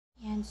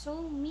Yan.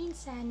 So,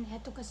 minsan,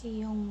 ito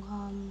kasi yung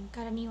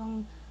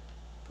karaniwang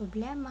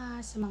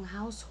problema sa mga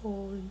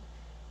household.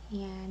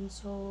 Yan.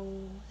 So,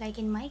 like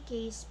in my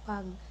case,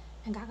 pag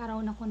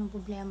nagkakaroon ako ng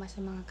problema sa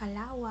mga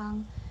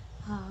kalawang,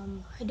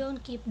 I don't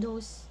keep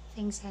those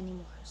things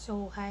anymore.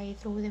 So, I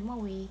throw them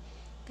away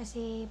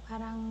kasi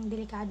parang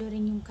delikado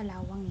rin yung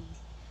kalawang eh.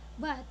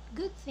 But,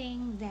 good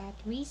thing that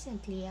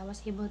recently, I was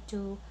able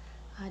to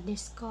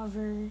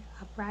discover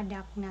a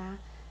product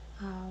na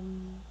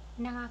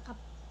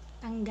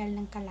nakakatanggal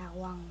ng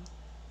kalawang.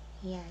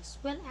 Yes.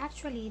 Well,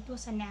 actually, it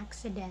was an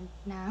accident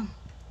na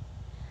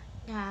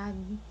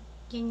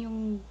yun yung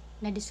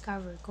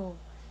na-discover ko.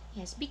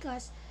 Yes,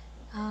 because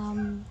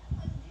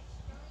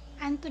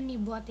Anthony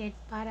bought it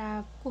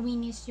para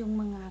kuminis yung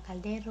mga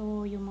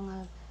kaldero, yung mga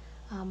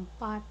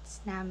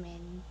pots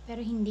namin.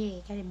 Pero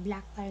hindi, kasi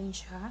black pa rin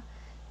siya.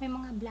 May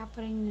mga black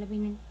pa rin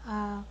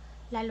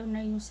lalo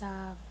na yung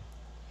sa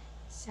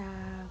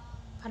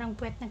parang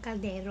puwet ng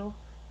kaldero.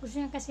 Gusto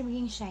niya kasi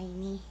maging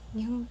shiny,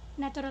 yung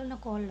natural na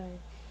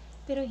color.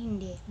 Pero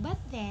hindi. But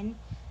then,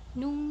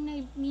 nung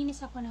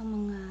nagninis ako ng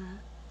mga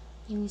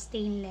yung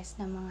stainless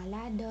na mga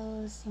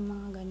ladles, yung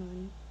mga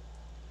ganun,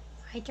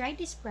 I tried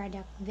this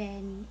product,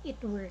 then it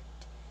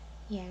worked.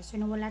 Yeah, so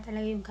nawala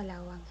talaga yung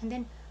kalawang. And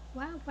then,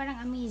 wow, parang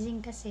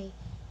amazing kasi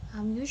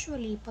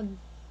usually pag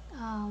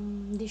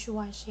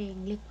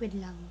dishwashing, liquid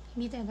lang,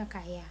 hindi talaga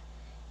kaya.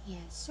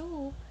 Yeah,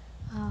 so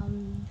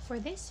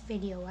for this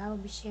video, I will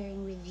be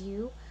sharing with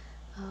you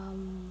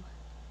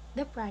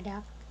the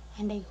product,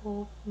 and I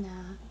hope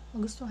na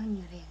magustuhan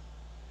niyo rin.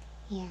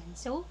 Yan.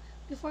 So,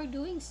 before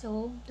doing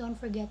so, don't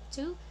forget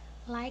to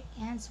like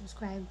and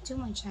subscribe to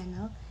my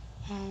channel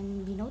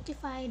and be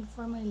notified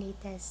for my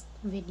latest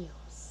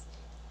videos.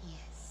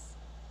 Yes.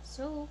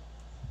 So,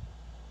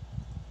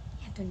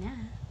 eto na.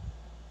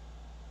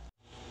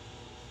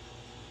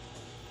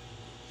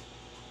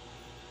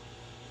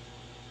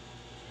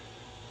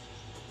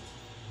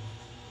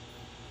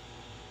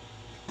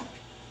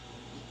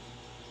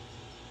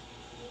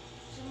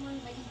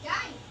 Someone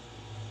maligay.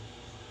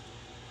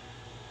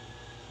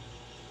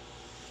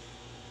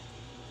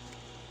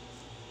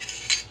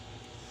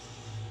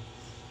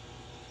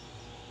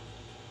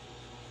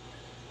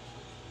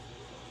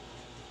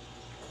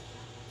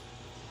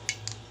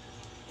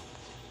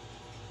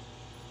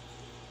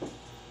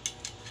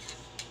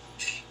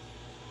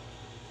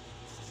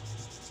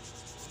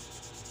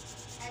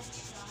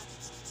 Headshot.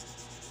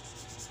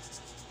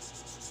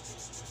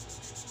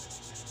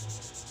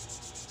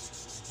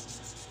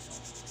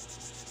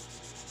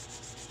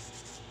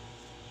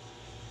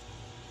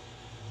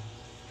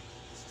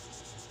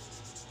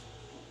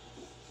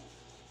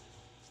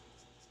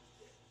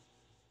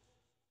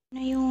 Na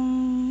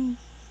yung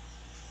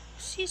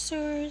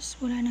scissors,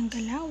 wala nang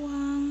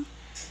kalawang.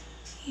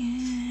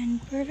 Yan,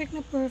 perfect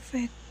na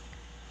perfect.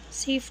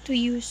 Safe to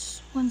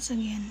use once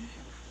again.